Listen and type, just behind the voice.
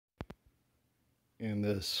In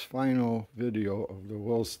this final video of the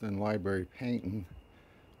Williston Library painting,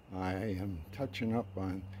 I am touching up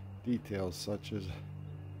on details such as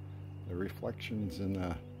the reflections in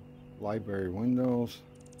the library windows,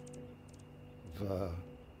 the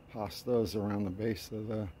pastas around the base of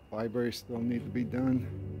the library still need to be done.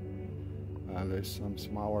 There's some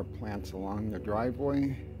smaller plants along the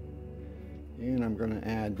driveway, and I'm going to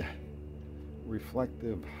add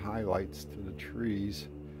reflective highlights to the trees,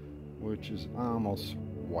 which is almost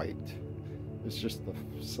white. It's just the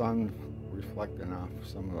sun reflecting off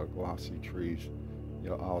some of the glossy trees.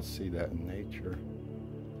 I'll see that in nature.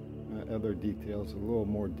 Other details, a little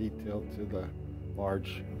more detail to the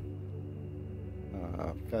large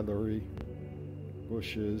feathery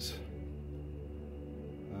bushes.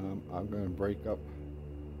 I'm going to break up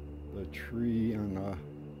the tree on the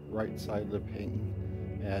right side of the painting,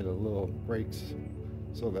 add a little breaks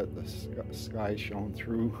so that the sky shone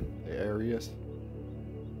through the areas,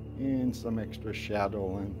 and some extra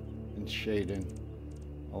shadow and shading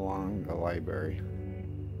along the library.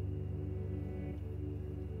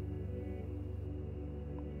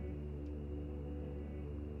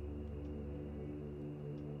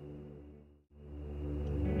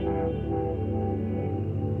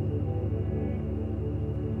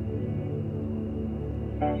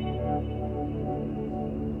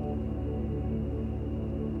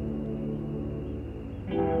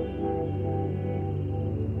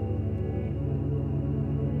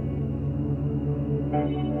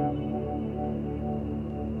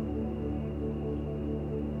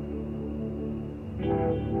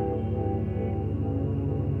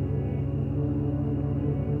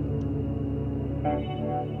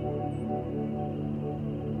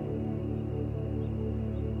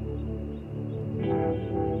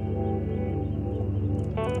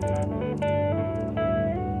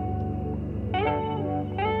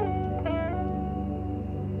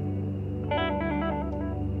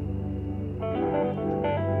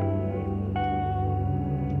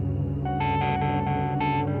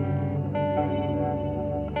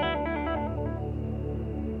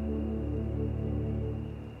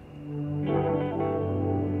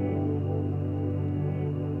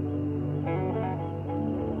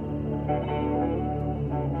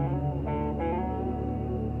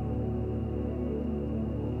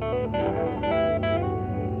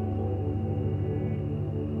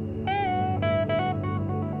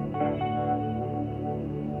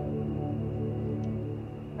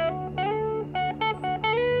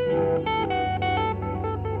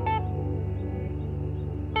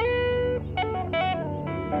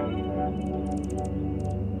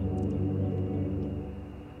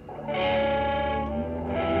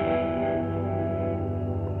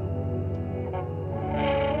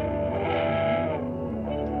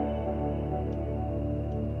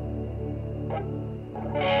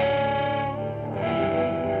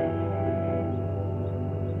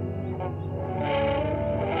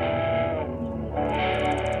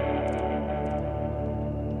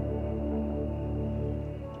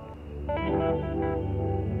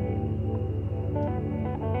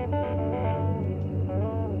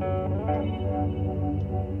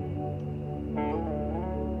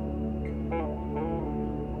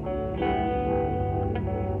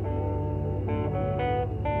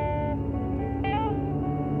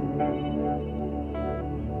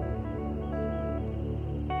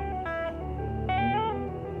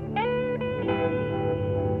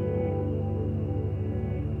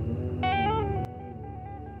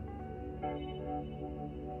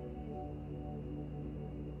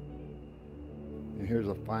 And here's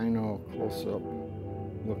a final close-up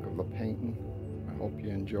look of the painting. I hope you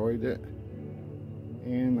enjoyed it,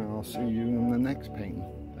 and I'll see you in the next painting.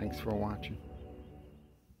 Thanks for watching.